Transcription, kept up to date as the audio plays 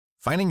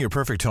Finding your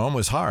perfect home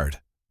was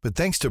hard, but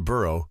thanks to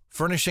Burrow,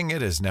 furnishing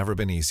it has never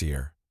been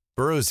easier.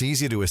 Burrow's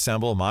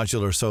easy-to-assemble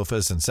modular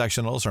sofas and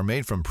sectionals are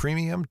made from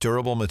premium,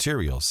 durable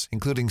materials,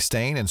 including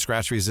stain and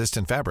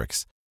scratch-resistant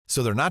fabrics.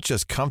 So they're not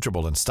just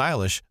comfortable and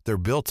stylish, they're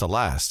built to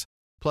last.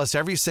 Plus,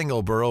 every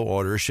single Burrow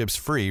order ships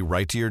free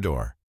right to your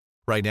door.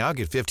 Right now,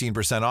 get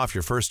 15% off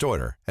your first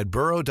order at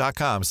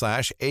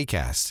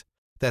burrow.com/ACAST.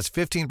 That's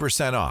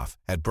 15% off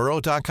at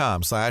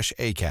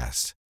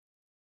burrow.com/ACAST.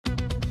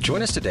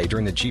 Join us today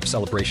during the Jeep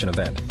Celebration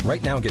event.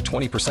 Right now, get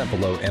 20%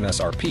 below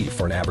MSRP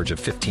for an average of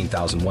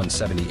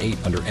 $15,178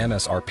 under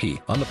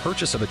MSRP on the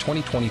purchase of a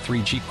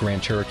 2023 Jeep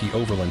Grand Cherokee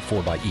Overland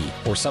 4xE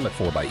or Summit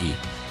 4xE.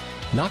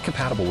 Not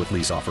compatible with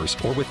lease offers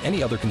or with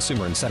any other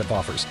consumer incentive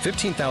offers.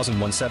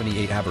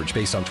 $15,178 average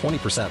based on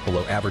 20%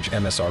 below average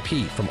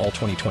MSRP from all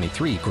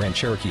 2023 Grand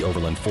Cherokee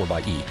Overland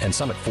 4xE and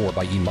Summit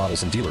 4xE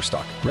models in dealer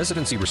stock.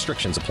 Residency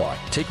restrictions apply.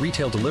 Take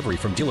retail delivery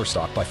from dealer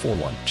stock by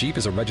 4/1. Jeep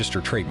is a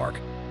registered trademark.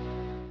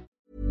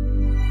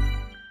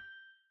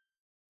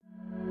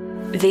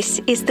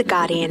 This is The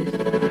Guardian.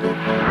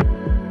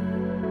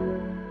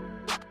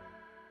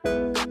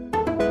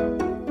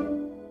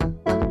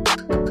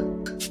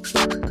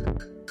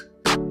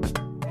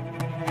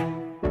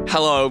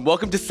 Hello,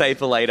 welcome to Save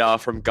for Later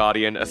from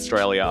Guardian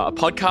Australia, a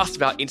podcast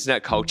about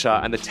internet culture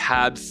and the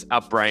tabs our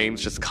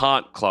brains just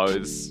can't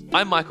close.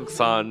 I'm Michael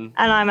Sun.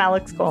 And I'm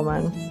Alex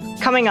Gorman.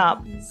 Coming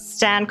up,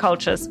 stan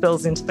culture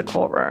spills into the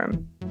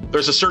courtroom.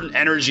 There's a certain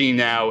energy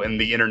now in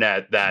the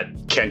internet that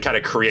can kind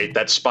of create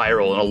that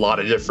spiral in a lot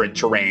of different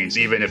terrains,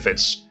 even if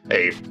it's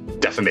a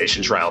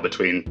defamation trial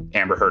between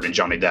Amber Heard and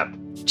Johnny Depp.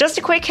 Just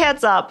a quick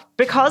heads up,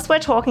 because we're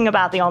talking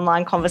about the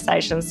online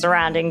conversations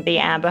surrounding the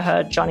Amber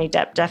Heard-Johnny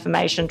Depp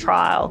defamation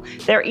trial,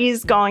 there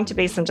is going to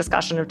be some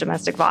discussion of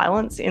domestic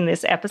violence in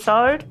this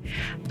episode,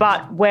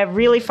 but we're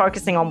really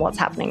focusing on what's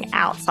happening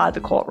outside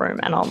the courtroom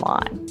and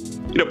online.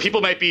 You know,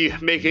 people might be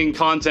making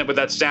content with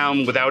that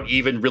sound without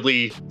even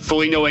really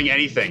fully knowing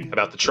anything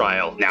about the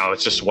trial. Now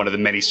it's just one of the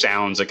many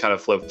sounds that kind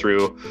of float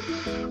through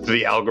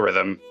the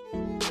algorithm.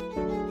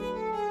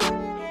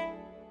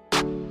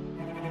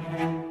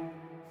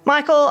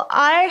 Michael,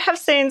 I have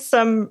seen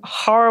some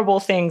horrible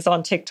things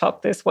on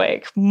TikTok this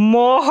week,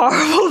 more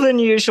horrible than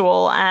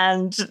usual,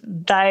 and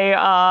they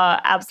are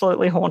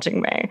absolutely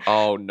haunting me.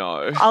 Oh,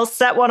 no. I'll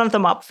set one of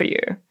them up for you.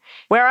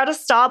 We're at a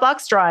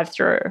Starbucks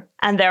drive-thru,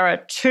 and there are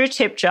 2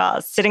 tip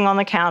jars sitting on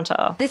the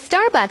counter. The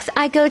Starbucks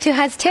I go to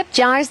has tip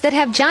jars that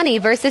have Johnny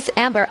versus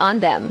Amber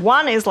on them.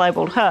 One is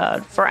labelled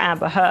Heard for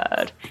Amber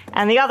Heard,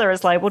 and the other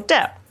is labelled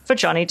Depp for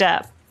Johnny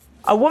Depp.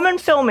 A woman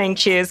filming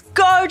cheers,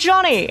 "Go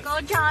Johnny!" Go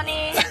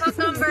Johnny!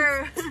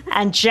 Cucumber!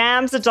 And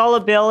jams a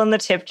 $1 bill in the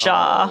tip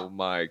jar. Oh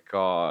my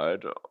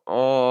God.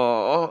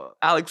 Oh,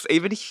 Alex,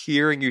 even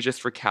hearing you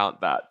just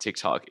recount that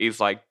TikTok is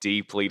like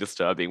deeply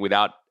disturbing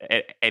without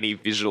any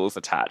visuals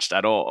attached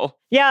at all.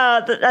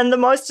 Yeah, and the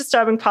most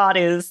disturbing part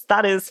is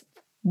that is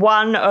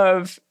one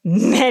of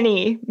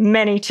many,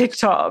 many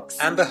TikToks.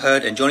 Amber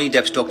Heard and Johnny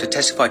Depp's doctor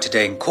testified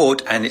today in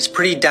court, and it's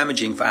pretty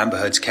damaging for Amber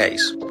Heard's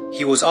case.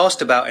 He was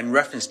asked about and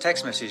referenced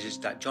text messages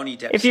that Johnny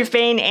Depp... If you've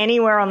been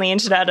anywhere on the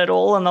internet at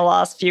all in the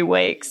last few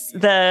weeks,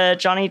 the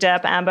Johnny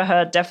Depp Amber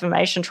Heard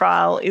defamation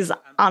trial is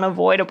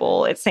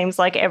unavoidable. It seems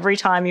like every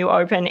time you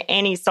open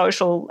any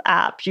social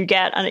app, you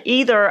get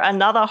either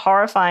another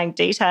horrifying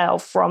detail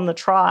from the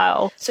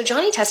trial. So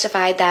Johnny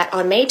testified that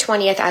on May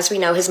 20th, as we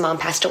know, his mom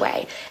passed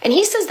away. And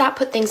he says that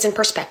put things in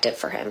perspective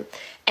for him.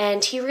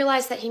 And he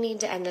realized that he needed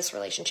to end this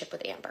relationship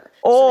with Amber.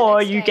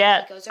 Or you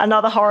get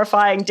another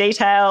horrifying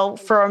detail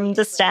from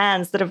the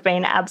stans that have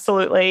been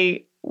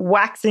absolutely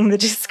waxing the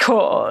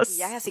discourse.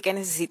 Así que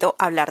necesito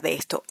hablar de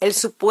esto. El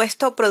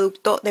supuesto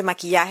producto de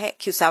maquillaje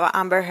que usaba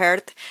Amber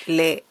Heard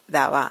le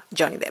daba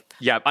Johnny Depp.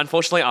 Yeah,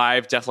 unfortunately,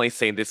 I've definitely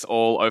seen this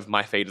all over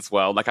my feed as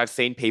well. Like, I've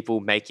seen people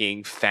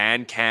making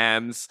fan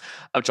cams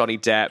of Johnny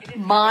Depp.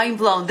 Mind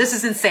blown. This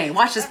is insane.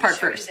 Watch this part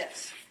first.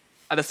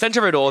 At the center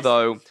of it all,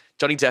 though,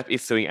 Johnny Depp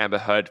is suing Amber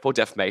Heard for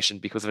defamation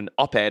because of an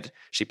op-ed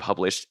she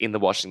published in the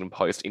Washington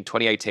Post in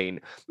 2018,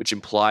 which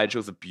implied she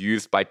was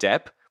abused by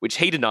Depp, which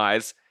he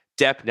denies.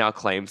 Depp now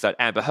claims that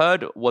Amber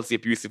Heard was the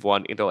abusive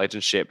one in the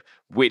relationship,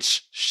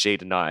 which she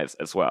denies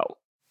as well.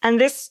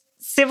 And this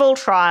civil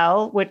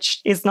trial,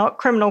 which is not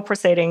criminal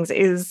proceedings,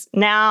 is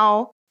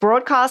now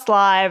broadcast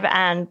live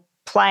and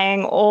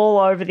playing all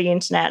over the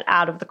internet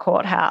out of the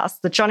courthouse.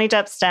 The Johnny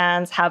Depp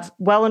stans have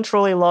well and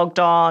truly logged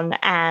on,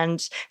 and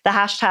the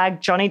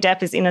hashtag Johnny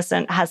Depp is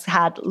innocent has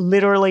had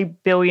literally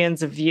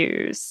billions of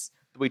views.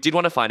 We did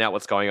want to find out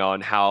what's going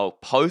on, how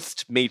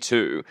post Me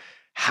Too,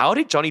 how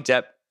did Johnny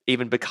Depp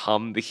even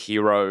become the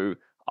hero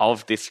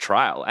of this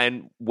trial?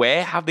 And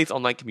where have these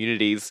online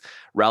communities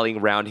rallying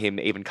around him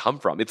even come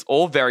from? It's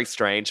all very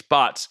strange,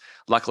 but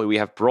luckily we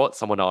have brought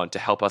someone on to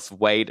help us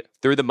wade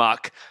through the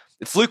muck.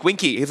 It's Luke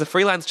Winkie. He's a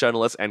freelance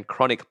journalist and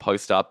chronic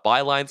poster,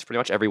 bylines pretty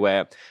much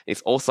everywhere. He's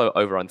also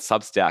over on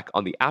Substack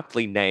on the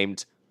aptly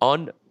named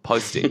On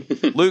Posting.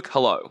 Luke,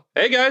 hello.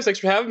 Hey guys, thanks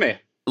for having me.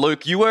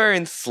 Luke, you were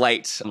in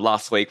Slate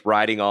last week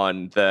writing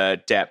on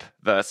the Depp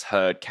versus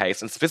Heard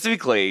case, and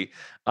specifically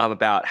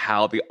about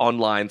how the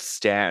online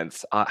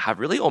stands have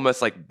really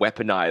almost like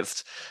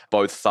weaponized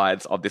both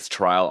sides of this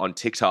trial on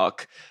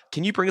TikTok.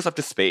 Can you bring us up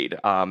to speed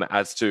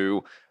as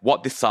to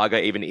what this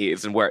saga even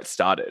is and where it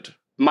started?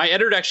 My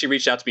editor actually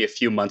reached out to me a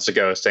few months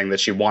ago saying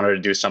that she wanted to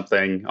do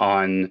something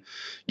on,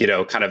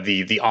 kind of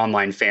the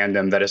online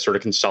fandom that is sort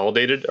of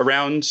consolidated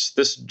around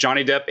this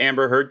Johnny Depp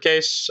Amber Heard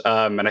case.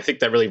 And I think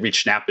that really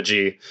reached an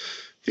apogee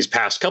these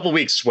past couple of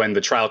weeks when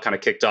the trial kind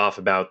of kicked off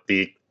about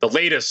the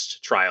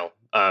latest trial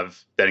that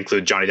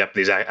include Johnny Depp and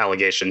these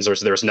allegations.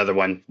 There was another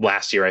one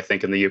last year, I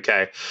think, in the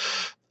UK.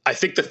 I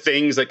think the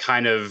things that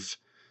kind of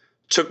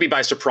took me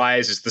by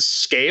surprise is the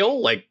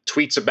scale. Like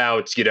tweets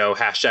about,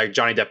 hashtag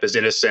Johnny Depp is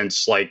innocent,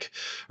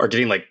 are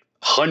getting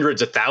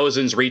hundreds of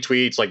thousands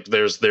retweets. Like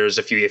there's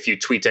if you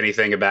tweet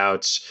anything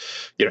about,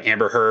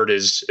 Amber Heard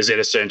is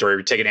innocent, or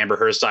you're taking Amber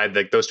Heard's side,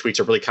 those tweets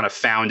are really kind of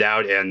found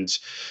out and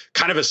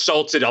kind of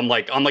assaulted on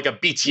a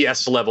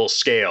BTS level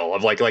scale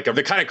of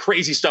the kind of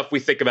crazy stuff we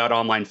think about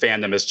online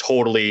fandom is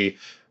totally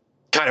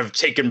kind of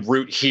taken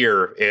root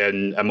here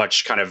in a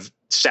much kind of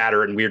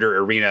sadder and weirder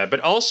arena.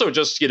 But also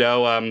just,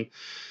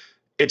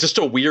 it's just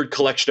a weird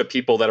collection of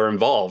people that are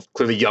involved.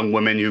 Clearly young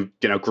women who,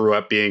 grew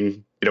up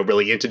being,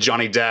 really into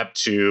Johnny Depp,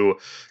 to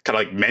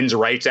kind of men's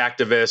rights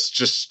activists,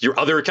 just your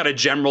other kind of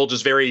general,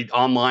 just very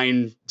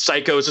online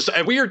psychos. Just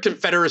a weird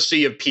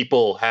confederacy of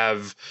people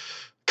have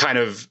kind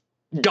of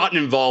gotten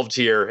involved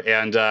here.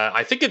 And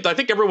I think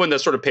everyone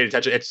that's sort of paid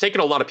attention, it's taken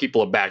a lot of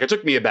people aback. It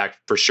took me aback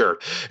for sure.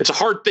 It's a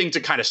hard thing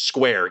to kind of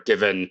square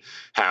given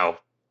how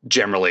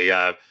generally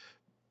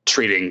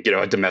treating,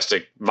 a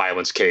domestic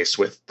violence case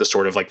with the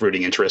sort of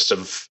rooting interests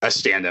of a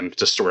stand-in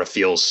just sort of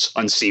feels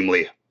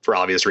unseemly for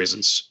obvious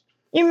reasons.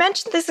 You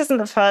mentioned this isn't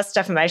the first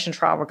defamation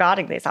trial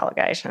regarding these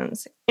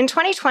allegations. In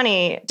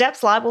 2020,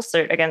 Depp's libel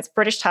suit against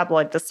British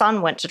tabloid The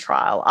Sun went to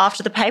trial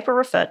after the paper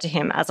referred to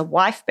him as a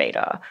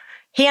wife-beater.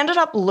 He ended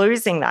up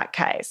losing that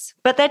case,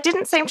 but there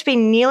didn't seem to be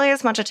nearly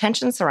as much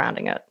attention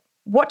surrounding it.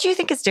 What do you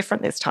think is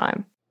different this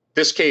time?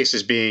 This case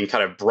is being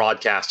kind of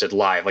broadcasted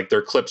live.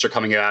 Their clips are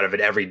coming out of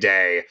it every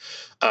day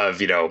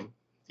of,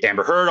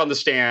 Amber Heard on the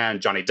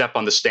stand, Johnny Depp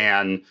on the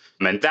stand.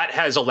 And that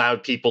has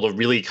allowed people to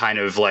really kind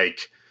of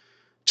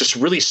just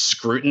really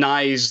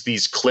scrutinize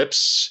these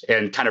clips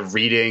and kind of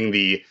reading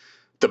the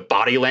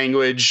body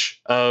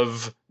language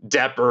of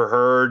Depp or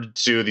Heard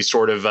to the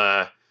sort of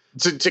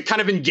to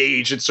kind of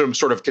engage in some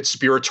sort of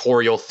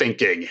conspiratorial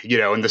thinking,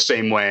 in the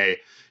same way,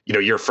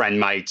 your friend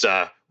might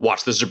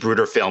watch the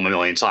Zapruder film a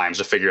million times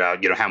to figure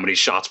out, how many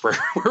shots were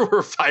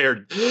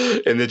fired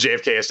in the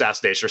JFK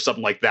assassination or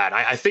something like that.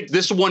 I think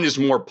this one is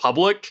more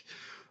public.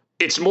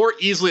 It's more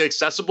easily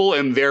accessible,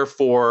 and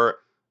therefore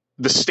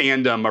the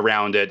stand-up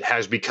around it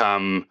has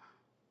become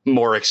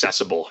more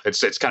accessible.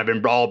 It's kind of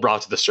been all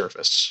brought to the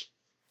surface.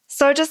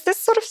 So does this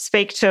sort of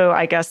speak to,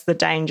 I guess, the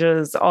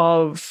dangers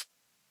of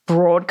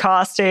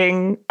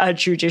broadcasting a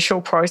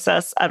judicial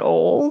process at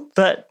all?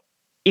 That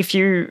if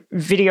you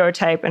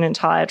videotape an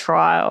entire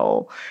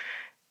trial,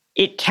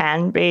 it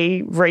can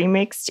be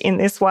remixed in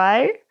this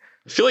way?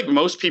 I feel like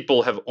most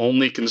people have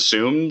only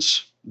consumed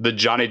the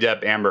Johnny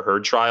Depp Amber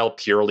Heard trial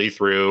purely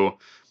through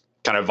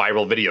kind of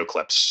viral video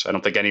clips. I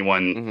don't think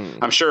anyone,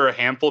 I'm sure a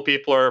handful of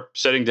people are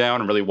sitting down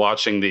and really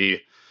watching the,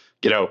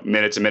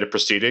 minute to minute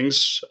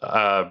proceedings.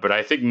 But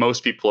I think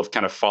most people have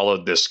kind of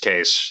followed this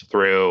case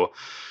through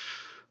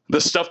the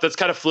stuff that's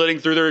kind of flitting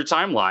through their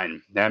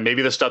timeline. And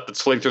maybe the stuff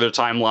that's flitting through their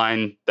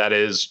timeline that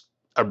is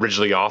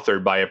originally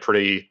authored by a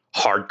pretty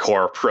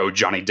hardcore pro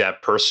Johnny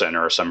Depp person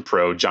or some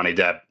pro Johnny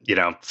Depp,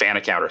 fan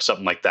account or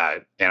something like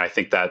that. And I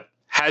think that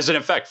has an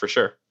effect for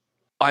sure.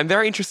 I'm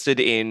very interested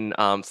in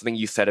something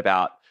you said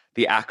about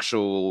the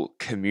actual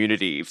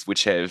communities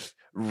which have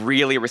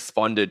really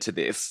responded to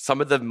this.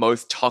 Some of the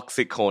most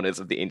toxic corners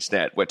of the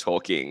internet we're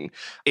talking.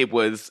 It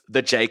was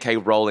the J.K.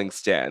 Rowling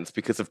stans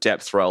because of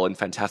Depp's role in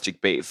Fantastic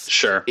Beasts.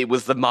 Sure. It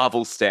was the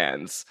Marvel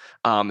stans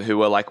who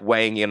were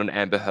weighing in on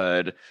Amber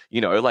Heard,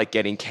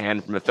 getting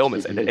canned from a film,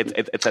 et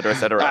cetera, et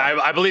cetera.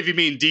 I believe you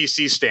mean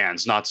DC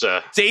stans, not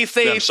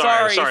DC. No,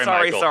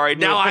 sorry.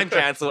 Now I'm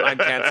cancelled.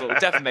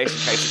 Defamation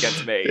case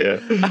against me.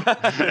 Yeah.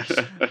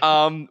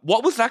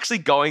 What was actually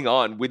going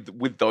on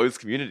with those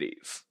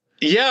communities?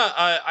 Yeah,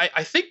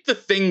 I think the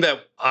thing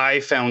that I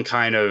found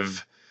kind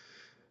of,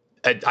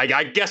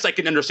 I guess I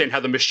can understand how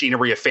the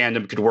machinery of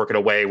fandom could work in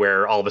a way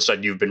where all of a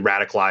sudden you've been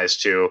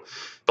radicalized to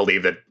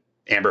believe that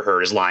Amber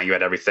Heard is lying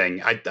about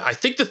everything. I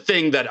think the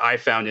thing that I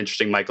found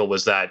interesting, Michael,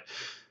 was that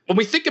when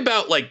we think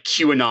about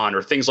QAnon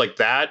or things like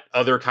that,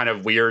 other kind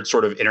of weird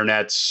sort of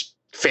internet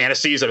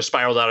fantasies that have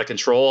spiraled out of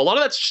control, a lot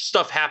of that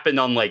stuff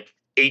happened on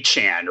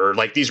 8chan or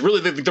these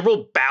really the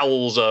real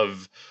bowels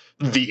of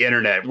the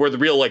internet where the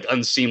real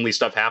unseemly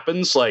stuff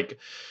happens.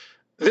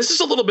 This is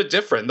a little bit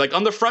different.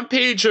 On the front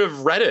page of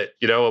Reddit,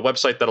 a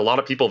website that a lot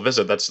of people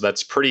visit,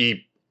 that's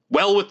pretty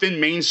well within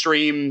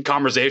mainstream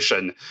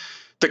conversation.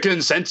 the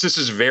consensus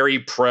is very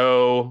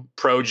pro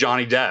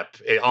Johnny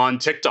Depp on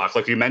TikTok,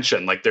 like you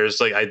mentioned. Like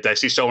there's like I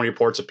see so many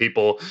reports of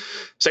people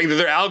saying that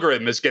their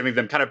algorithm is giving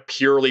them kind of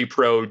purely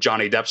pro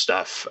Johnny Depp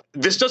stuff.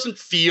 This doesn't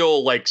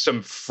feel like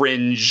some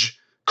fringe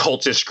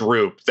cultist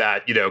group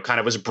that, you know, kind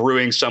of was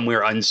brewing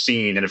somewhere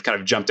unseen and have kind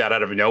of jumped out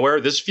of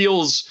nowhere. This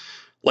feels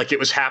like it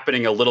was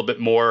happening a little bit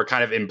more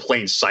kind of in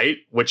plain sight,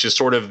 which is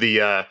sort of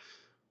the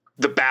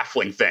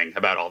baffling thing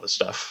about all this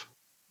stuff.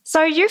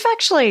 So you've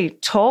actually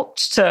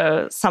talked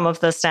to some of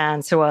the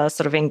stans who are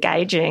sort of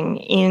engaging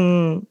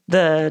in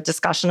the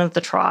discussion of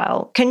the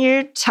trial. Can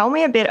you tell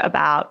me a bit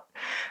about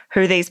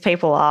who these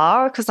people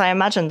are? Because I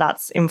imagine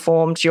that's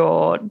informed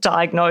your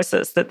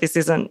diagnosis that this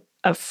isn't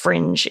a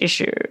fringe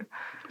issue.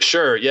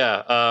 Sure.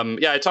 Yeah.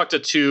 I talked to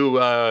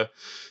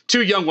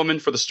two young women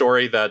for the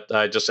story that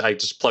I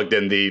just plugged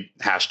in the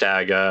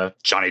hashtag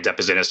Johnny Depp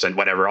is innocent,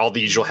 whatever, all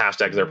the usual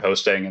hashtags they're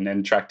posting, and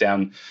then tracked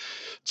down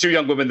two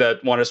young women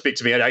that want to speak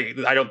to me. And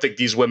I don't think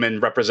these women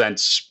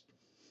represent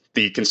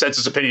the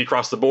consensus opinion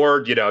across the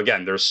board. You know,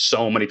 again, there's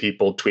so many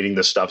people tweeting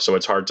this stuff, so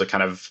it's hard to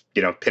kind of,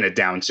 you know, pin it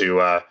down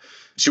to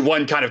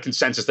one kind of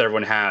consensus that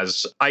everyone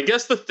has. I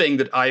guess the thing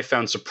that I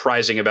found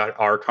surprising about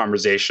our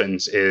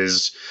conversations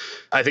is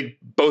I think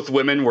both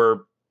women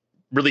were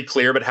really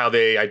clear about how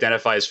they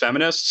identify as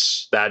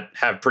feminists, that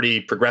have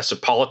pretty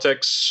progressive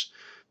politics,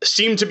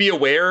 seem to be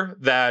aware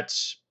that,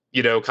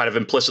 you know, kind of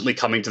implicitly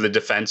coming to the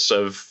defense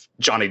of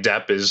Johnny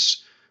Depp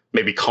is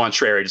maybe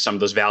contrary to some of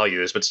those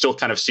values, but still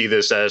kind of see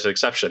this as an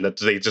exception, that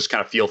they just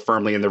kind of feel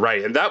firmly in the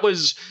right. And that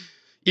was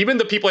even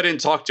the people I didn't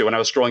talk to when I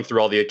was scrolling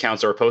through all the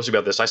accounts that were posting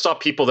about this. I saw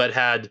people that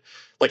had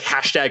like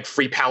hashtag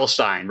Free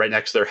Palestine right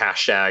next to their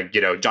hashtag,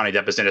 you know, Johnny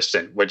Depp is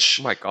innocent, which,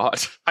 oh my God,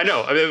 I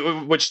know, I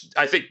mean, which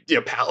I think, you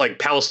know, like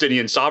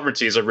Palestinian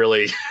sovereignty is a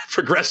really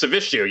progressive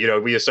issue. You know,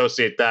 we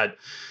associate that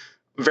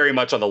very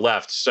much on the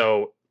left.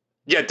 So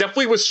yeah, it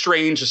definitely was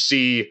strange to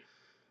see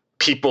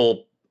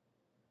people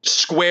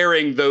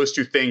squaring those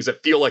two things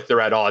that feel like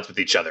they're at odds with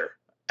each other,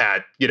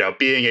 at, you know,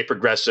 being a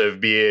progressive,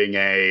 being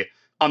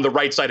on the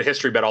right side of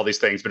history about all these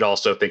things, but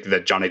also thinking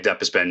that Johnny Depp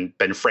has been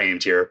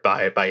framed here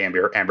by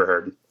Amber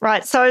Heard.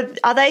 Right. So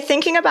are they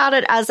thinking about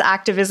it as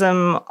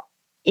activism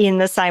in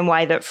the same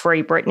way that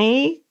Free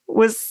Britney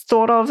was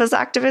thought of as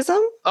activism?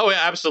 Oh, yeah,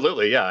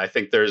 absolutely. Yeah, I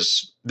think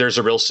there's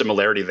a real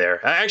similarity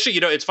there. Actually,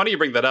 you know, it's funny you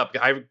bring that up.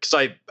 Because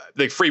I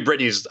like Free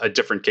Britney is a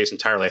different case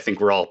entirely. I think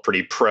we're all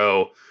pretty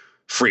pro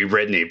Free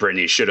Britney.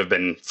 Britney should have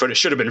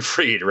been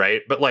freed,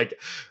 right? But like,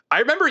 I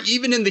remember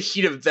even in the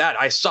heat of that,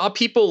 I saw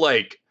people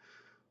like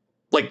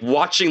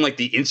watching like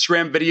the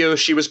Instagram videos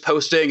she was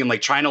posting and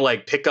like trying to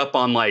like pick up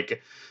on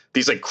like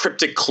these like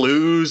cryptic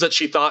clues that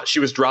she thought she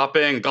was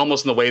dropping, like,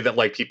 almost in the way that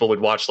like people would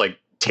watch like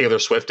Taylor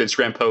Swift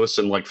Instagram posts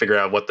and like figure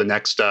out what the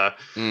next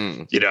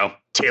you know,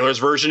 Taylor's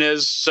version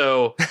is.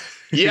 So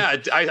yeah,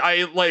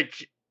 I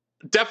like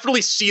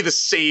definitely see the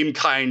same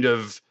kind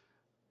of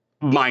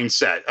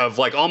mindset of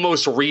like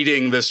almost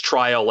reading this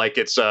trial like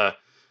it's a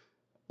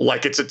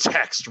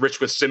text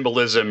rich with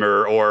symbolism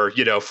or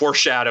you know,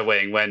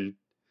 foreshadowing, when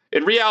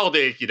in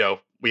reality, you know,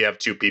 we have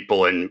two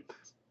people in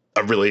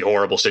a really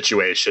horrible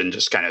situation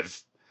just kind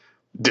of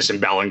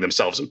disemboweling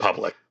themselves in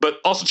public. But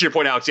also to your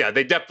point, Alex, yeah,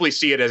 they definitely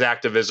see it as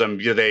activism.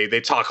 You know, they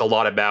talk a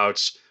lot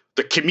about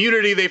the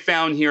community they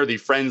found here, the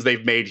friends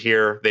they've made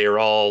here. They are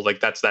all like,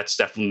 that's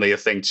definitely a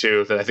thing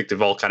too, that I think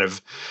they've all kind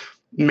of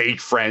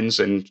made friends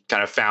and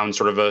kind of found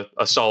sort of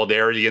a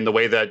solidarity in the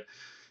way that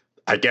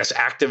I guess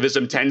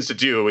activism tends to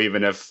do,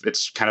 even if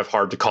it's kind of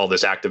hard to call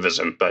this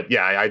activism. But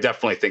yeah, I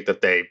definitely think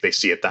that they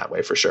see it that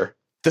way for sure.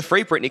 The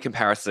Free Britney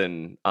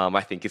comparison,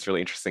 I think, is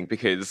really interesting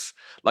because,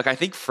 like, I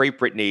think Free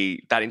Britney,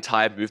 that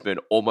entire movement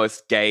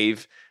almost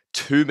gave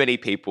too many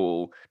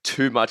people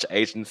too much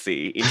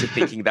agency into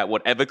thinking that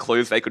whatever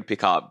clues they could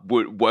pick up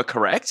were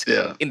correct.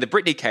 Yeah. In the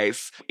Britney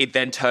case, it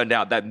then turned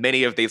out that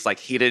many of these like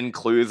hidden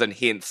clues and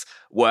hints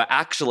were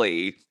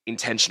actually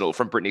intentional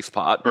from Britney's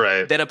part.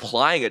 Right. Then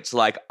applying it to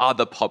like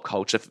other pop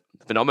culture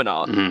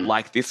phenomena,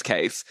 like this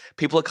case,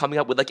 people are coming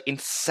up with like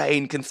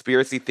insane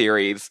conspiracy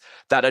theories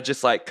that are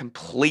just like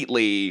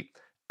completely,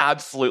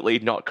 absolutely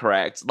not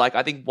correct. Like,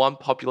 I think one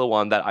popular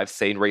one that I've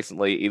seen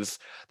recently is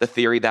the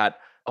theory that,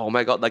 oh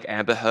my God, like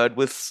Amber Heard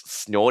was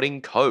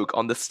snorting coke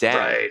on the stand.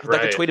 Right,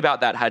 like a tweet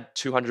about that had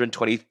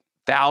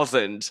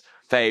 220,000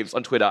 faves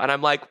on Twitter. And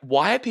I'm like,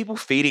 why are people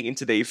feeding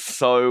into these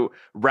so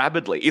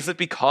rapidly? Is it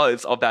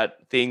because of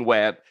that thing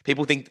where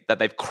people think that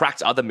they've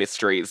cracked other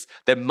mysteries?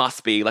 There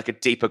must be like a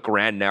deeper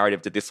grand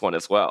narrative to this one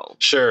as well.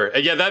 Sure.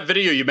 And yeah, that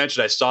video you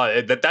mentioned, I saw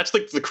it. That's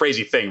like the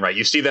crazy thing, right?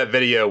 You see that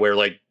video where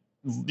like,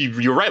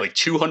 you're right, like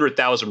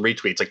 200,000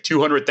 retweets, like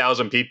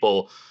 200,000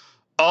 people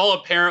all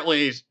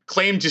apparently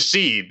claim to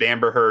see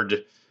Amber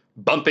Heard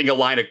bumping a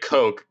line of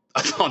coke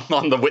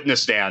on the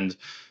witness stand.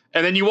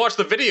 And then you watch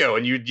the video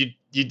and you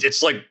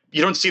it's like,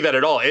 you don't see that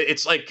at all.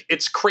 It's like,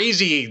 it's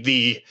crazy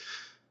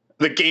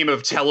the game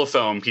of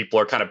telephone people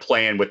are kind of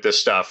playing with this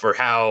stuff, or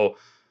how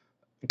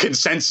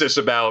consensus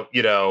about,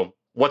 you know,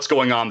 what's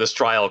going on in this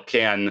trial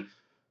can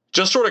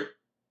just sort of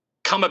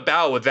come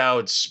about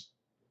without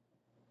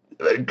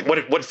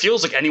what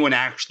feels like anyone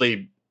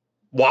actually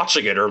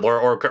watching it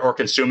or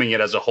consuming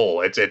it as a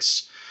whole.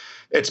 It's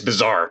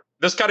bizarre.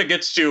 This kind of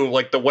gets to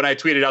like when I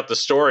tweeted out the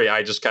story,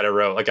 I just kind of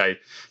wrote like I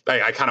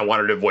kind of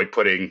wanted to avoid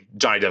putting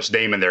Johnny Depp's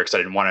name in there because I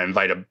didn't want to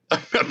invite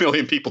a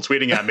million people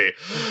tweeting at me.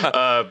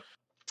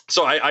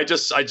 So I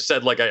just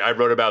said like I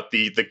wrote about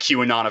the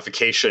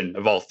QAnonification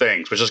of all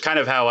things, which is kind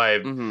of how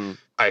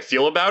I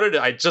feel about it.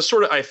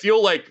 I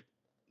feel like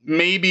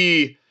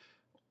maybe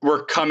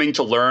we're coming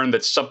to learn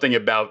that something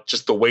about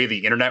just the way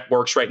the internet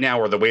works right now,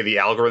 or the way the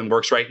algorithm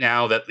works right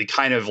now, that the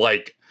kind of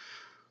like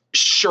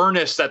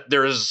sureness that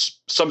there's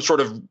some sort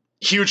of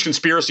huge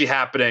conspiracy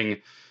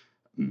happening,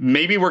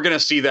 maybe we're going to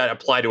see that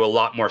apply to a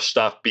lot more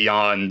stuff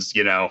beyond,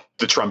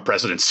 the Trump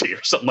presidency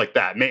or something like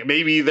that.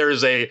 Maybe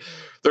there's a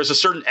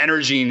certain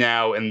energy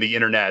now in the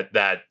internet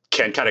that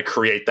can kind of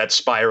create that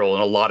spiral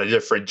in a lot of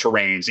different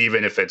terrains,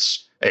 even if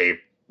it's a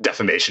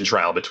defamation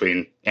trial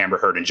between Amber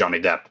Heard and Johnny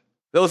Depp.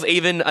 There was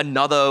even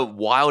another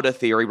wilder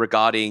theory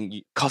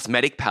regarding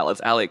cosmetic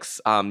palettes.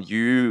 Alex,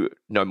 you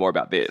know more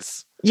about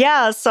this.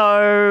 Yeah,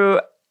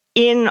 so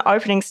in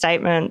opening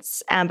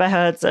statements, Amber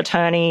Heard's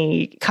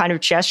attorney kind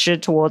of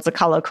gestured towards a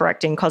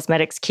color-correcting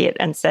cosmetics kit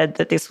and said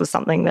that this was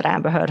something that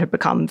Amber Heard had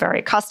become very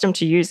accustomed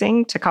to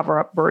using to cover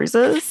up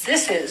bruises.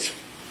 This is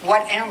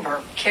what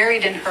Amber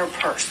carried in her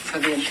purse for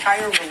the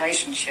entire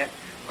relationship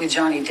with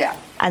Johnny Depp.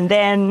 And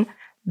then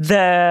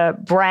the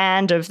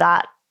brand of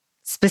that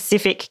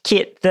specific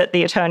kit that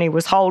the attorney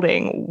was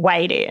holding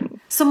weighed in.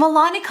 So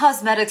Milani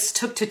Cosmetics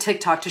took to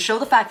TikTok to show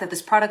the fact that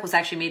this product was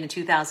actually made in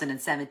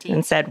 2017.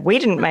 And said, we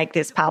didn't make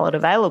this palette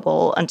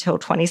available until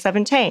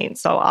 2017,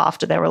 so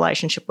after their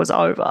relationship was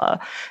over.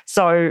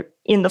 So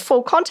in the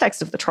full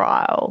context of the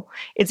trial,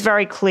 it's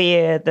very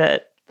clear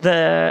that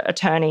the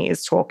attorney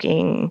is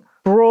talking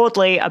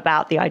broadly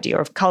about the idea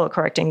of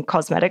color-correcting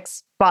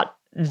cosmetics, but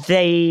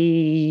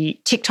the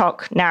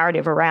TikTok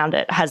narrative around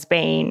it has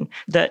been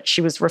that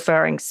she was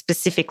referring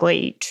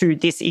specifically to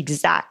this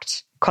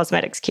exact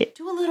cosmetics kit.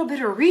 Do a little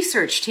bit of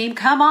research, team.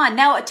 Come on.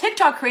 Now, a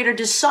TikTok creator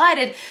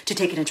decided to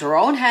take it into her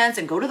own hands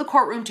and go to the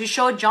courtroom to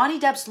show Johnny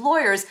Depp's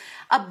lawyers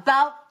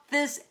about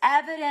this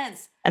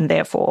evidence. And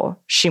therefore,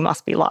 she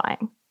must be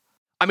lying.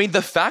 I mean,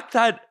 the fact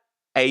that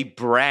a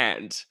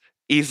brand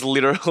is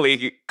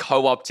literally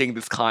co-opting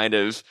this kind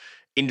of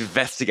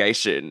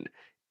investigation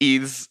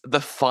is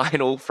the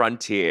final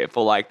frontier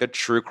for like the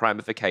true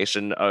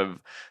crimification of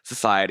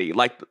society.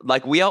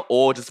 Like we are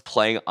all just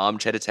playing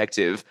armchair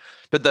detective,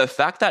 but the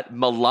fact that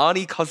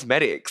Milani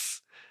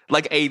Cosmetics,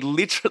 like a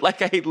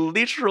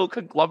literal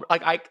conglomerate,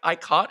 like I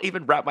can't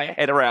even wrap my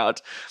head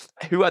around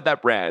who at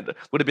that brand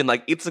would have been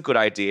like, it's a good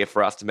idea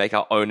for us to make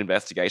our own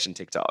investigation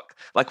TikTok.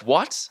 Like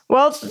what?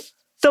 Well,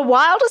 the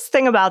wildest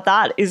thing about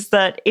that is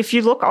that if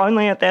you look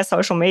only at their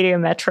social media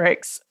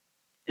metrics,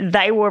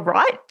 they were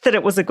right that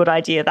it was a good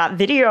idea. That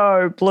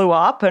video blew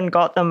up and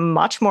got them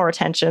much more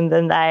attention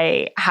than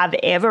they have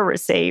ever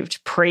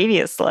received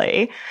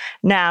previously.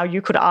 Now,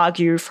 you could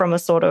argue from a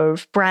sort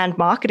of brand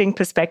marketing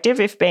perspective,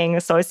 if being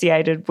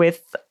associated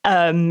with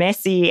a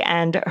messy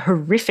and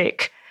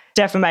horrific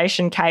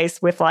defamation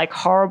case with like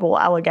horrible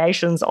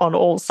allegations on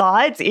all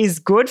sides is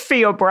good for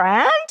your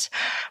brand.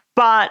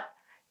 But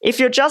if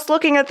you're just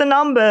looking at the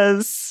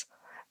numbers,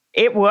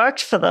 it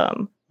worked for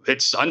them.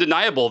 It's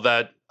undeniable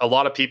that a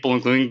lot of people,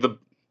 including the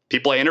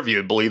people I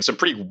interviewed, believe some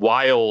pretty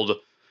wild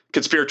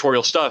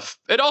conspiratorial stuff.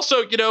 And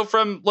also,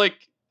 from like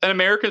an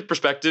American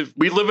perspective,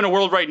 we live in a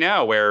world right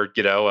now where,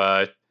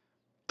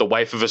 the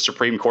wife of a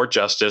Supreme Court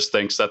justice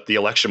thinks that the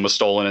election was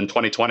stolen in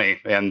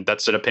 2020. And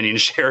that's an opinion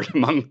shared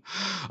among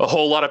a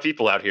whole lot of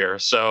people out here.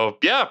 So,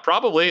 yeah,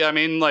 probably. I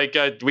mean,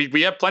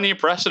 we have plenty of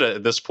precedent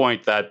at this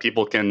point that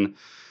people can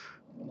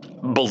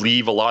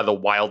believe a lot of the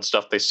wild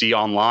stuff they see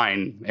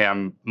online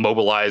and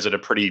mobilize in a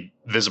pretty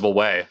visible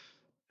way.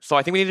 So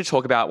I think we need to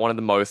talk about one of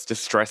the most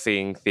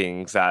distressing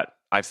things that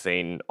I've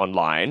seen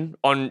online.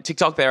 On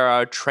TikTok, there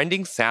are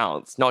trending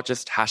sounds, not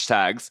just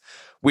hashtags,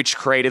 which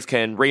creators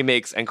can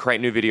remix and create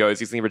new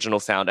videos using the original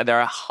sound. And there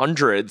are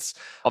hundreds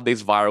of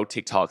these viral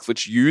TikToks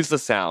which use the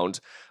sound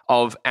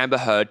of Amber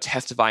Heard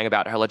testifying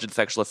about her alleged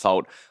sexual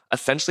assault,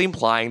 essentially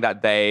implying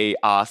that they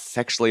are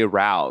sexually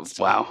aroused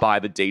by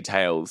the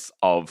details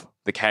of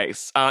the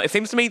case. It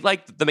seems to me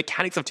like the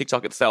mechanics of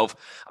TikTok itself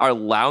are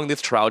allowing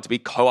this trial to be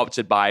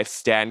co-opted by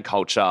stan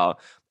culture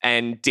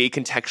and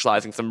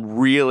decontextualizing some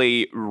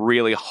really,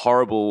 really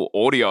horrible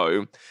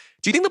audio.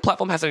 Do you think the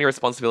platform has any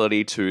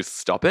responsibility to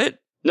stop it?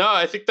 No,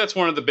 I think that's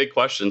one of the big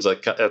questions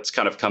that's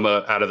kind of come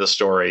out of the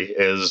story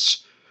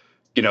is,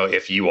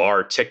 if you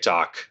are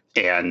TikTok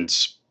and,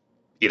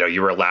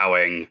 you're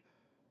allowing,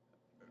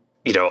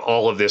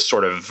 all of this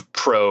sort of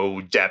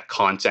pro-Depp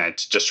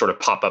content just sort of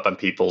pop up on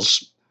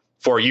people's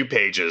For You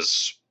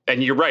pages.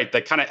 And you're right,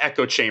 that kind of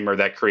echo chamber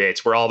that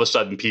creates where all of a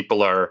sudden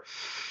people are,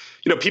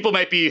 people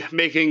might be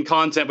making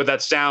content with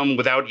that sound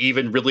without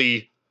even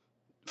really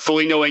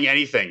fully knowing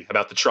anything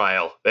about the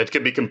trial. It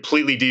could be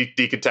completely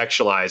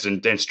decontextualized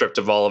and stripped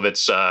of all of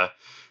its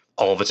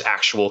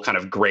actual kind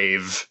of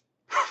grave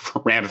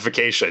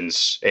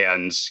ramifications.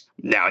 And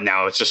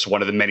now it's just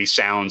one of the many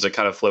sounds that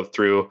kind of flow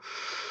through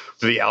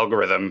the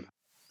algorithm.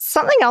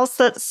 Something else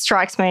that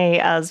strikes me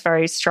as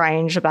very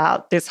strange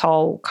about this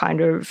whole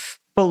kind of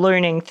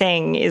ballooning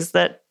thing is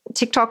that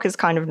TikTok is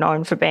kind of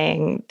known for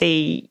being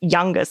the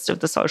youngest of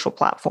the social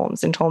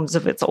platforms in terms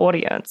of its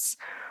audience.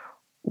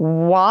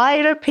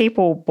 Why do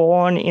people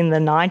born in the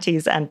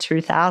 90s and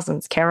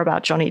 2000s care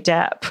about Johnny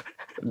Depp?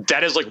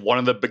 That is like one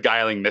of the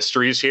beguiling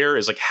mysteries here,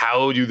 is like,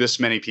 how do this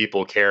many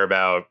people care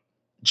about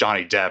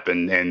Johnny Depp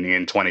in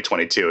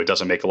 2022? It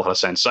doesn't make a lot of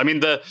sense. I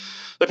mean, the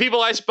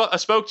people I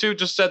spoke to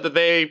just said that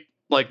they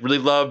like really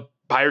love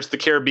Pirates of the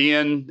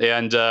Caribbean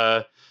and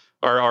are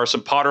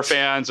some Potter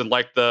fans and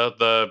like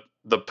the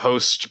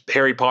post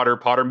Harry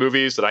Potter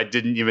movies that I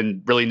didn't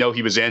even really know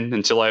he was in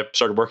until I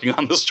started working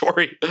on the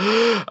story.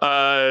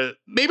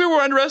 Maybe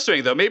we're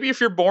underestimating, though. Maybe if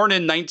you're born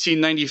in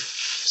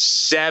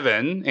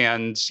 1997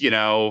 and, you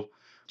know,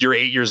 you're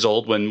 8 years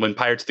old when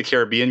Pirates of the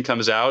Caribbean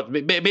comes out,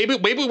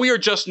 maybe we are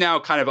just now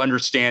kind of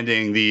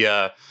understanding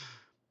the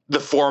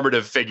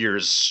formative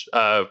figures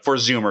for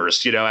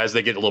Zoomers, you know, as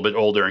they get a little bit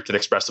older and can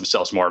express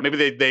themselves more.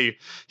 Maybe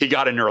he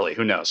got in early.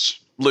 Who knows?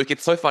 Luke,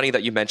 it's so funny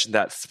that you mentioned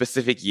that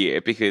specific year,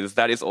 because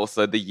that is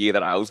also the year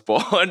that I was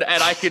born, and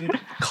I can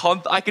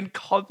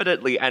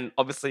confidently, and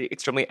obviously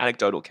extremely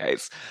anecdotal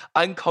case,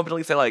 I can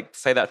confidently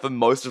say that for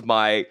most of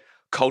my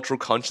cultural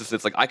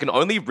consciousness, like I can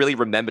only really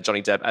remember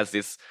Johnny Depp as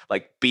this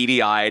like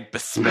beady-eyed,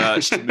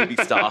 besmirched movie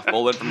star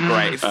fallen from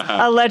grace.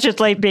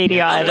 Allegedly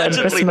beady-eyed and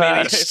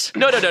besmirched.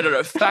 No.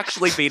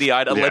 Factually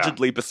beady-eyed,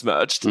 allegedly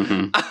besmirched.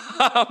 Mm-hmm.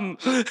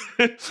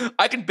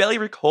 I can barely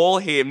recall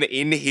him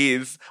in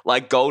his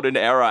like golden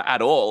era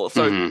at all.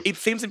 So it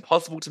seems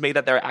impossible to me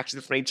that there are actually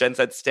this many Gen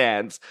Z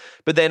stans.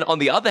 But then on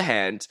the other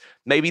hand,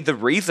 maybe the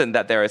reason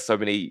that there are so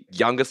many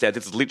younger stans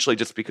is literally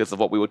just because of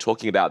what we were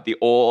talking about, the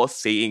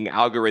all-seeing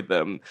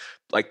algorithm,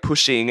 like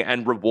pushing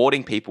and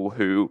rewarding people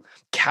who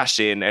cash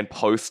in and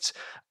post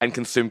and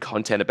consume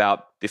content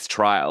about this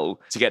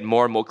trial to get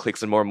more and more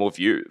clicks and more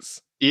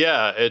views.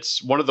 Yeah,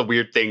 it's one of the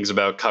weird things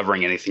about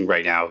covering anything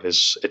right now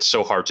is it's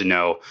so hard to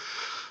know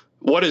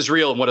what is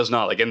real and what is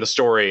not. Like in the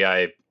story,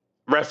 I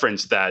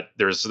referenced that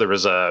there was some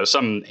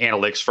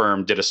analytics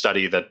firm did a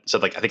study that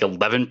said like I think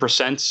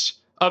 11%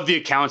 of the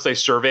accounts they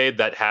surveyed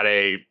that had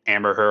a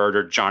Amber Heard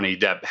or Johnny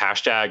Depp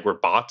hashtag were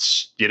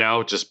bots, you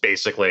know, just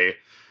basically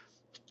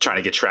trying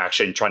to get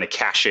traction, trying to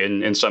cash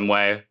in some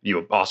way.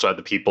 You also have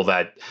the people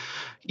that,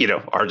 you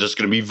know, are just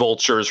going to be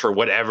vultures for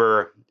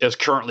whatever is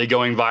currently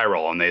going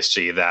viral. And they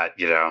see that,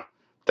 you know,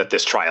 that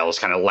this trial is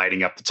kind of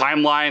lighting up the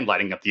timeline,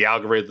 lighting up the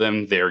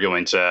algorithm. They're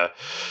going to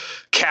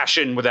cash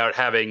in without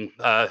having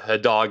a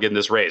dog in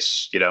this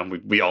race. You know,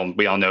 we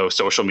all know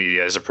social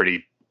media is a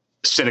pretty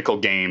cynical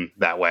game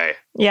that way.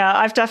 Yeah,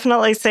 I've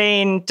definitely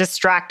seen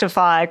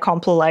Distractify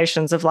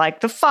compilations of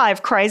like the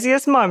 5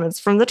 craziest moments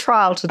from the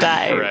trial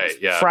today,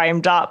 right, yeah.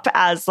 framed up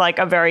as like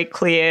a very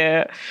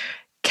clear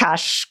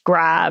cash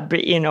grab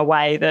in a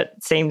way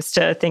that seems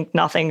to think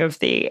nothing of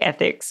the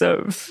ethics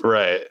of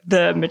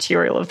the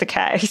material of the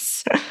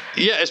case.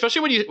 Yeah,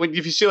 especially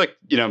if you see like,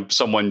 you know,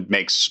 someone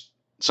makes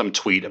some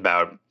tweet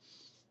about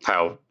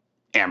how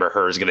Amber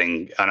Heard is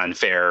getting an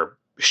unfair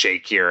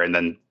shake here, and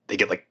then they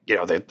get like, you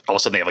know, all of a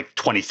sudden they have like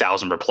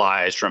 20,000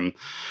 replies from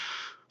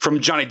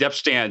Johnny Depp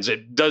stans.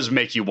 It does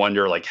make you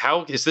wonder, like,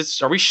 how is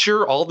this? Are we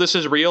sure all this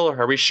is real?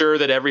 Are we sure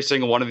that every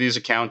single one of these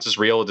accounts is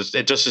real?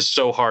 It just is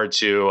so hard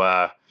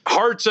to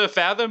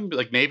fathom.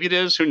 Like maybe it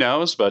is. Who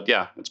knows? But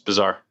yeah, it's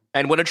bizarre.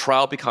 And when a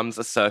trial becomes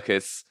a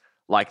circus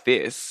like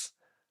this,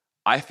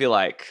 I feel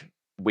like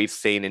we've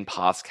seen in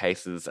past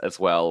cases as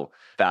well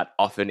that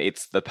often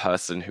it's the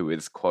person who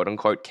is quote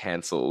unquote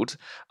cancelled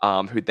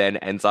who then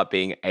ends up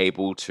being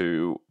able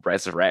to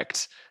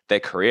resurrect their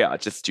career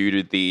just due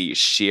to the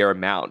sheer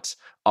amount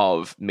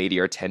of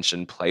media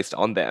attention placed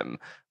on them.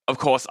 Of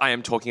course, I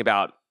am talking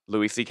about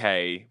Louis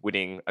C.K.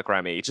 winning a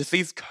Grammy. Just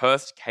these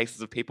cursed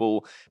cases of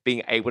people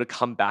being able to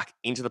come back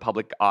into the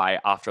public eye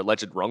after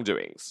alleged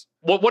wrongdoings.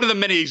 Well, one of the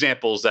many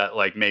examples that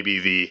like maybe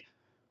the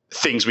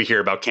things we hear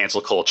about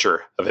cancel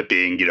culture of it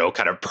being, you know,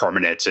 kind of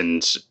permanent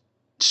and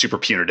super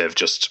punitive,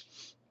 just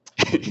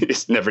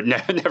it's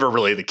never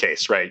really the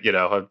case, right? You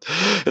know,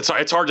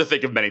 it's hard to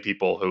think of many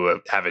people who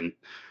haven't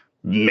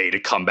made a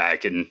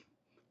comeback in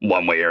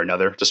one way or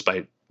another,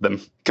 despite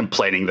them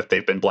complaining that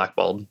they've been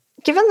blackballed.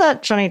 Given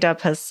that Johnny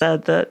Depp has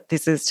said that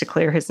this is to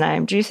clear his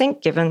name, do you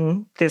think,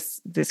 given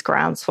this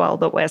groundswell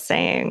that we're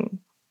seeing,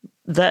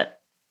 that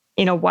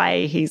in a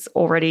way he's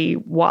already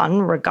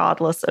won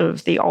regardless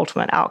of the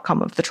ultimate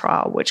outcome of the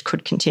trial, which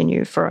could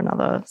continue for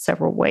another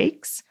several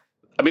weeks?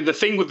 I mean, the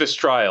thing with this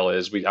trial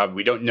is we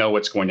don't know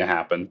what's going to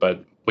happen,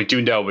 but we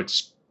do know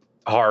it's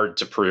hard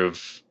to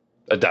prove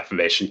a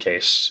defamation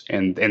case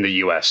in the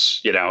U.S.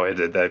 You know,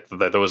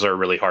 those are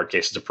really hard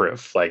cases to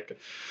prove. Like,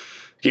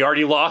 he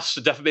already lost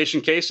a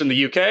defamation case in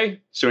the UK,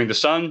 suing The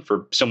Sun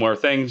for similar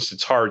things.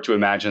 It's hard to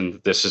imagine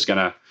that this is going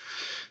to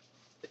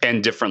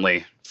end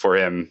differently for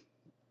him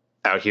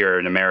out here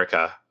in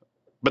America.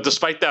 But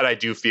despite that, I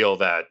do feel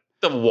that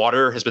the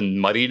water has been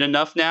muddied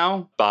enough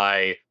now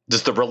by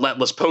just the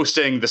relentless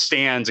posting, the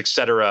stands,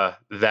 etc.,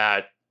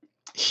 that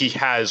he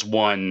has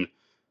won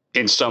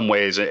in some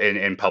ways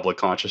in public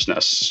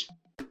consciousness.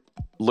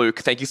 Luke,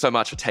 thank you so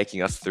much for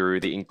taking us through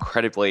the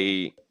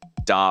incredibly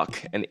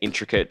dark and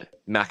intricate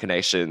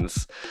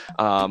machinations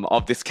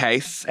of this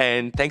case.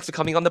 And thanks for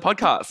coming on the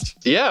podcast.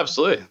 Yeah,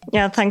 absolutely.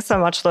 Yeah, thanks so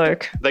much,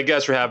 Luke. Thank you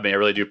guys for having me. I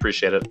really do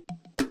appreciate it.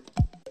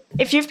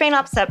 If you've been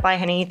upset by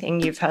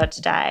anything you've heard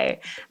today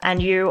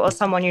and you or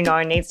someone you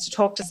know needs to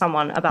talk to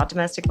someone about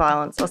domestic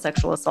violence or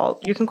sexual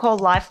assault, you can call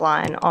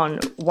Lifeline on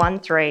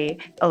 13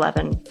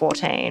 11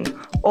 14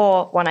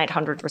 or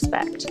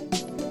 1-800-RESPECT.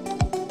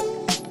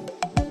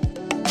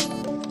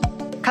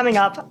 Coming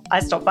up,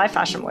 I stopped by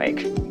Fashion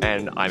Week.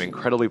 And I'm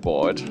incredibly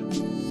bored.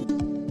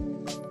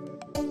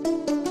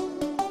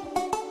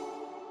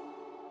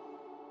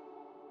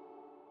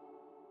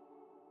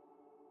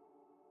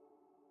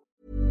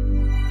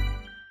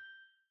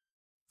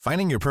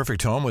 Finding your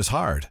perfect home was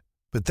hard,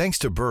 but thanks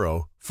to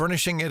Burrow,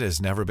 furnishing it has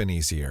never been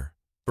easier.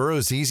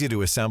 Burrow's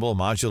easy-to-assemble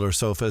modular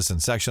sofas and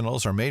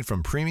sectionals are made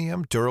from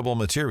premium, durable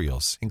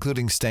materials,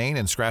 including stain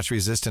and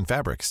scratch-resistant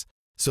fabrics.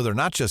 So they're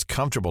not just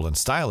comfortable and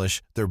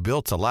stylish, they're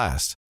built to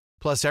last.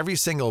 Plus, every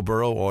single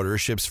Burrow order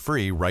ships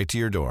free right to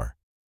your door.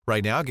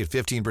 Right now, get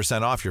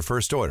 15% off your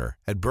first order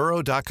at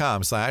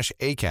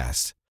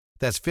burrow.com/ACAST.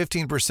 That's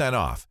 15%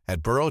 off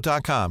at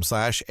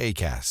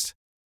burrow.com/ACAST.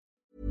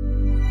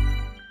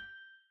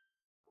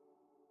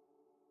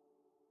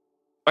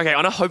 Okay,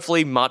 on a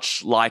hopefully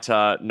much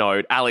lighter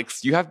note,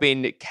 Alex, you have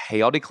been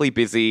chaotically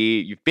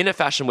busy. You've been at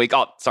Fashion Week.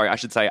 Oh, sorry, I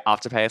should say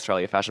Afterpay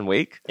Australia Fashion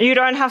Week. You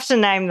don't have to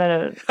name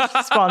the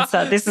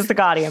sponsor. This is The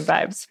Guardian,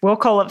 babes. We'll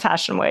call it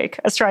Fashion Week,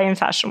 Australian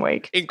Fashion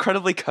Week.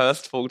 Incredibly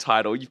cursed full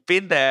title. You've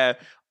been there,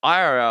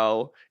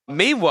 IRL.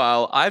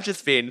 Meanwhile, I've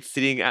just been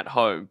sitting at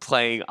home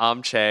playing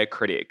armchair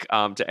critic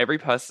to every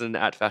person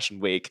at Fashion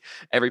Week,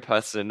 every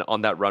person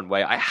on that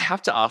runway. I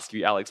have to ask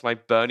you, Alex, my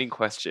burning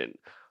question.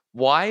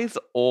 Why is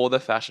all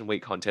the Fashion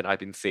Week content I've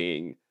been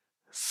seeing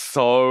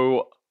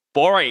so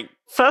boring?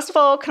 First of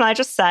all, can I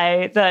just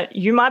say that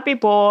you might be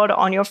bored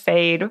on your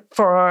feed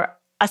for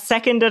a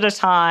second at a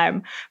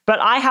time, but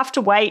I have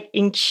to wait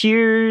in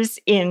queues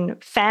in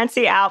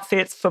fancy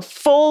outfits for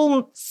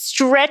full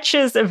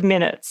stretches of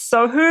minutes.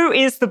 So who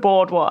is the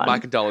bored one? My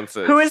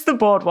condolences. Who is the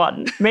bored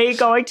one? Me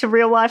going to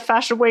Real Life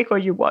Fashion Week or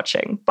you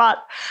watching?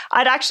 But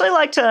I'd actually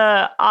like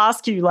to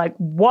ask you, like,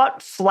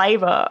 what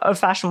flavor of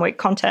Fashion Week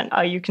content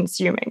are you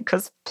consuming?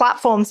 Because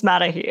platforms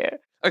matter here.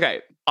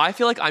 Okay, I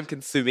feel like I'm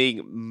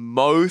consuming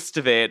most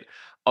of it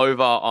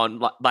over on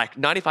like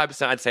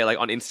 95%, I'd say, like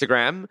on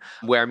Instagram,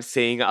 where I'm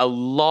seeing a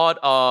lot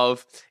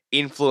of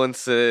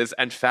influencers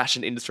and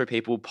fashion industry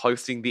people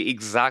posting the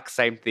exact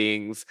same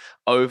things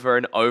over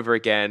and over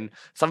again.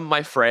 Some of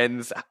my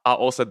friends are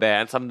also there,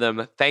 and some of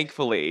them,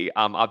 thankfully,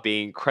 are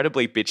being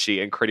incredibly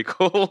bitchy and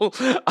critical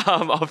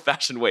of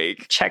Fashion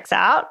Week. Checks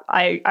out.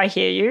 I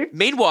hear you.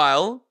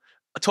 Meanwhile,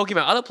 talking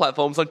about other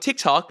platforms, on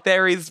TikTok,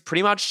 there is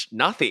pretty much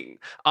nothing.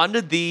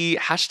 Under the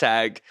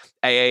hashtag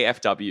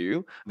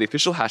AAFW, the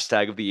official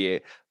hashtag of the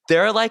year,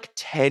 there are like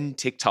 10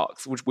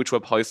 TikToks which were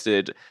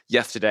posted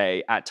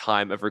yesterday at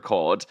time of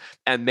record.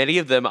 And many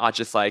of them are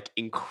just like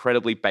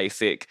incredibly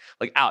basic,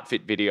 like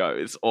outfit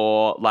videos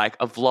or like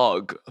a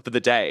vlog for the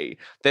day.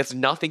 There's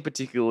nothing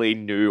particularly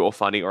new or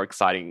funny or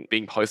exciting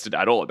being posted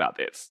at all about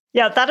this.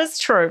 Yeah, that is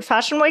true.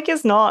 Fashion Week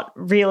is not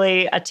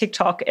really a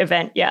TikTok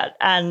event yet.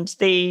 And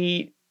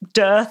the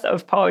dearth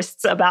of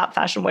posts about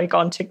Fashion Week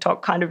on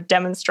TikTok kind of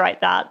demonstrate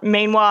that.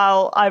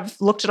 Meanwhile, I've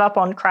looked it up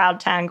on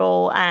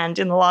CrowdTangle, and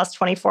in the last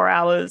 24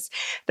 hours,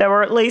 there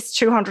were at least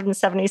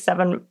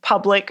 277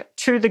 public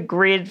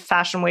to-the-grid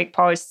Fashion Week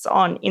posts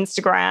on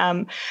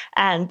Instagram,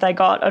 and they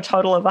got a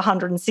total of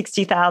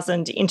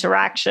 160,000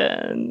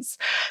 interactions.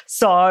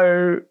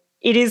 So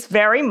it is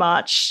very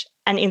much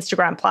an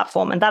Instagram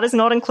platform, and that is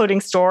not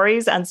including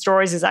stories, and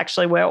stories is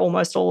actually where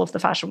almost all of the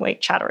Fashion Week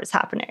chatter is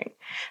happening.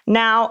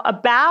 Now,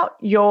 about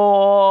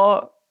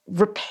your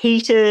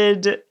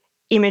repeated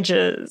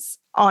images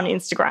on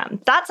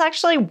Instagram, that's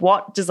actually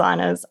what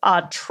designers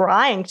are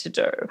trying to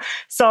do.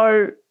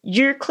 So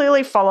you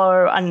clearly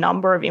follow a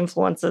number of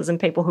influencers and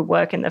people who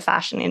work in the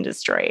fashion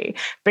industry,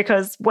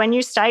 because when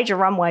you stage a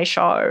runway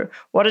show,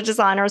 what a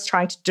designer is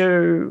trying to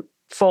do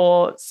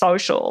for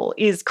social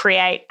is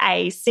create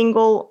a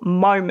single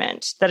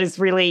moment that is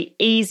really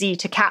easy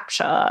to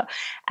capture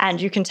and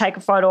you can take a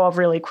photo of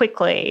really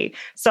quickly.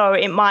 So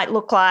it might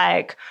look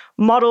like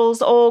models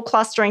all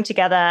clustering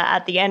together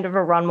at the end of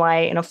a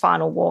runway in a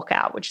final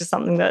walkout, which is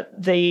something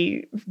that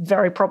the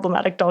very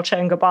problematic Dolce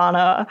 &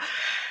 Gabbana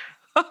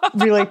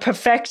really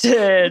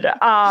perfected.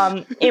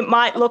 It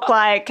might look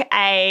like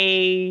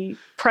a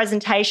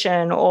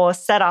presentation or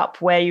setup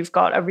where you've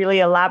got a really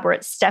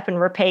elaborate step and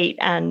repeat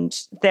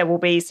and there will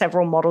be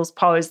several models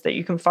posed that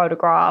you can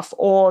photograph,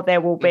 or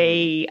there will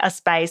be a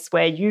space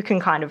where you can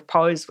kind of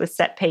pose with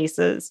set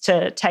pieces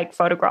to take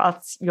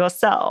photographs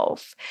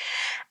yourself.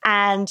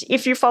 And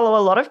if you follow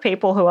a lot of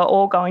people who are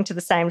all going to the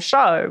same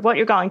show, what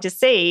you're going to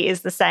see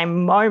is the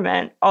same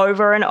moment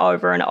over and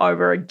over and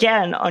over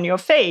again on your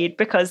feed,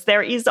 because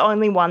there is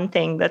only one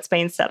thing that's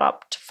been set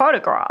up to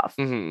photograph.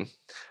 Mm-hmm.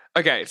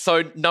 Okay,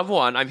 so number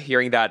one, I'm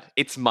hearing that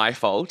it's my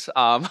fault.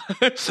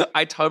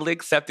 I totally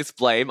accept this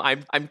blame.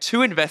 I'm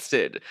too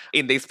invested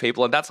in these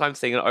people, and that's why I'm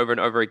seeing it over and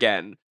over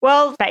again.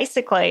 Well,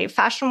 basically,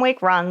 Fashion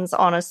Week runs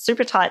on a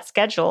super tight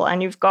schedule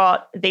and you've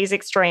got these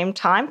extreme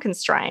time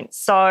constraints.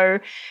 So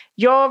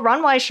your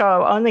runway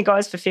show only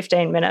goes for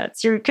 15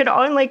 minutes. You could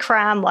only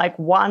cram like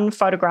one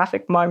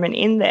photographic moment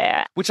in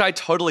there. Which I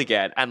totally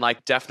get and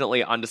like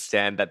definitely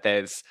understand that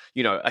there's,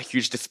 you know, a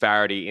huge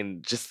disparity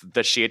in just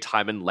the sheer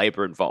time and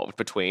labor involved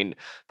between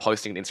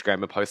posting an Instagram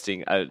and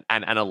posting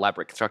an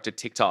elaborate constructed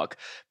TikTok.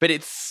 But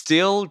it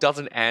still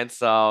doesn't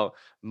answer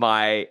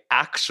my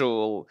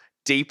actual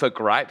deeper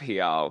gripe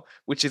here,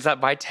 which is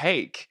that my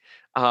take,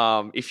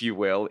 if you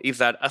will, is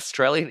that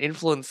Australian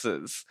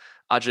influencers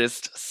are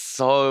just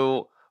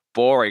so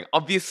boring.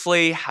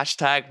 Obviously,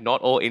 hashtag not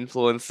all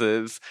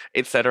influencers,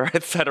 etc.,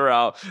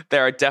 etc.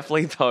 There are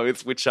definitely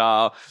those which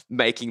are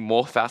making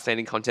more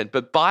fascinating content.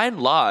 But by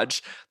and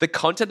large, the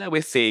content that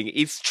we're seeing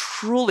is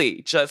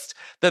truly just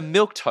the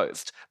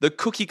milquetoast, the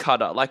cookie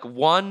cutter, like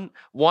one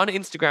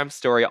Instagram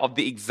story of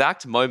the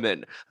exact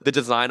moment the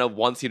designer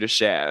wants you to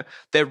share.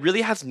 There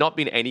really has not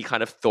been any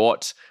kind of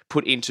thought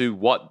put into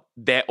what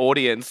their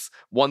audience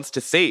wants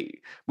to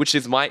see, which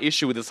is my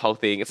issue with this whole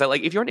thing. It's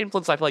like if you're an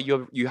influencer, I feel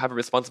like you have a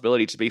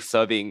responsibility to be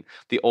serving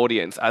the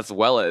audience as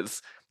well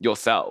as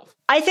yourself.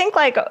 I think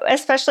like,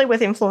 especially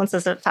with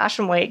influencers at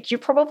Fashion Week, you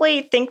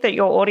probably think that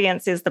your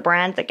audience is the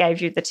brand that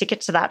gave you the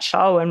ticket to that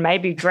show and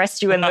maybe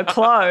dressed you in the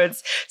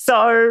clothes.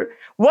 So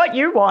what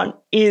you want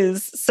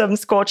is some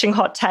scorching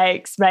hot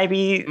takes,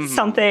 maybe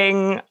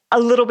something a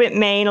little bit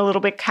mean, a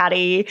little bit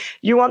catty.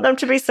 You want them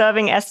to be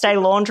serving Estee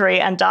Laundry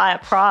and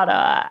Diet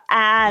Prada.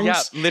 And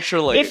yeah,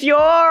 literally. If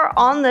you're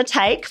on the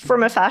take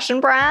from a fashion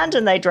brand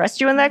and they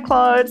dressed you in their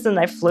clothes and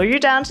they flew you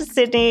down to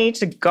Sydney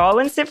to go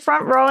and sit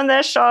front row in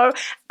their show,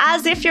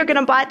 as if you're going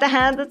to bite the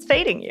hand that's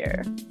feeding you.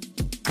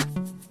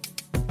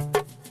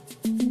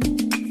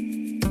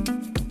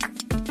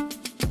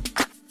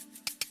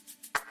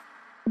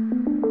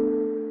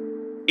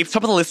 It's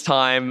top of the list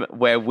time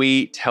where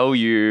we tell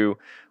you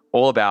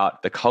all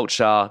about the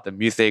culture, the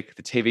music,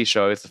 the TV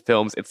shows, the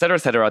films,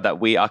 etc., that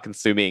we are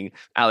consuming.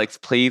 Alex,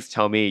 please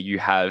tell me you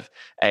have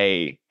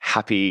a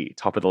happy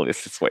top of the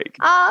list this week.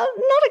 Not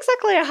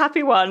exactly a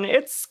happy one.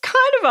 It's kind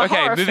of a horror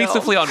film. Okay, moving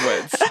swiftly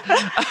onwards.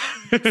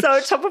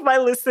 So top of my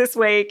list this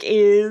week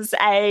is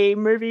a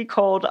movie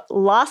called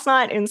Last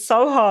Night in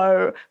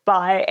Soho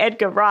by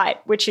Edgar Wright,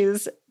 which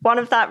is one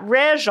of that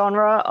rare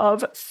genre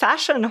of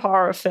fashion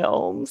horror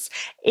films.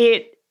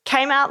 It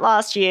came out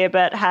last year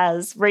but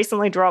has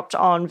recently dropped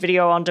on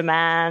video on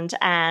demand,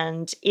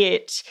 and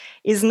it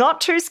is not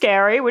too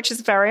scary, which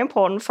is very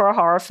important for a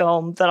horror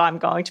film that I'm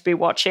going to be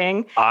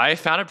watching. I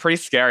found it pretty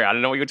scary. I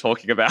don't know what you're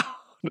talking about.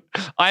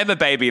 I am a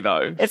baby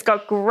though. It's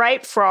got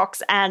great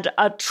frocks and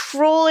a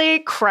truly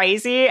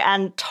crazy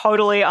and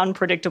totally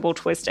unpredictable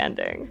twist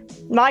ending.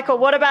 Michael,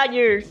 what about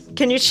you?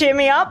 Can you cheer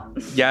me up?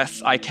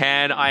 Yes, I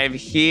can. I am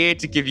here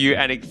to give you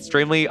an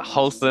extremely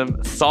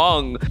wholesome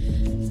song.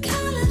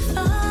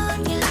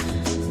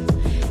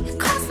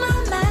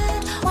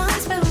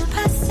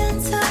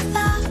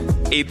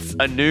 It's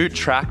a new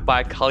track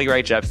by Carly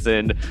Rae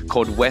Jepsen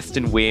called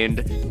Western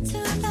Wind.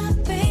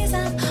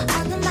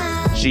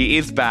 She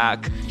is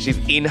back. She's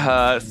in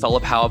her Solar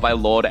Power by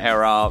Lorde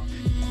era.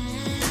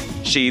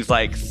 She's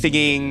like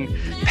singing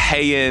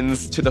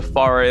paeans to the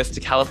forest, to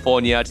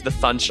California, to the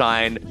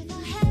sunshine.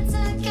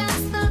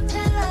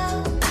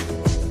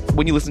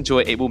 When you listen to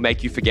it, it will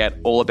make you forget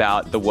all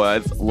about the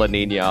words La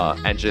Nina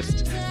and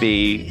just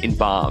be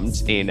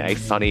embalmed in a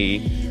sunny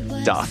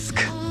dusk.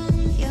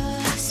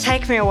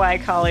 Take me away,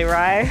 Carly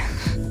Rae.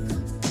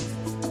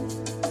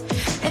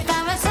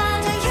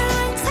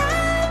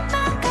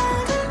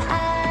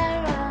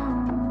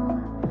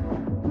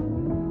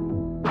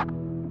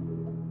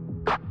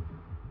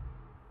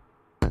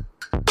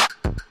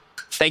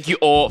 Thank you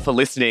all for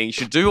listening. You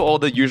should do all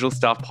the usual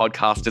stuff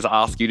podcasters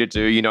ask you to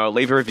do, you know,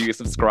 leave a review,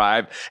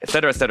 subscribe,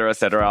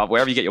 etc.,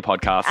 wherever you get your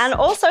podcasts. And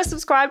also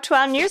subscribe to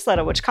our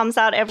newsletter, which comes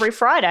out every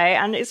Friday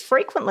and is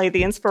frequently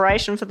the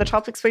inspiration for the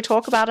topics we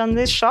talk about on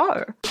this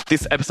show.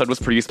 This episode was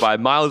produced by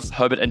Miles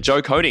Herbert and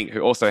Joe Koning, who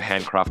also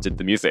handcrafted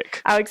the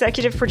music. Our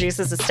executive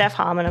producers are Steph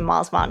Harmon and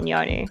Miles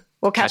Martignoni.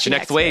 We'll catch you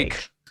next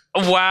week.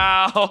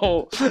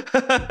 Wow.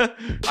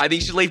 I think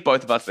you should leave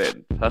both of us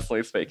in,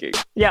 personally speaking.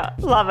 Yeah,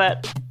 love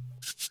it.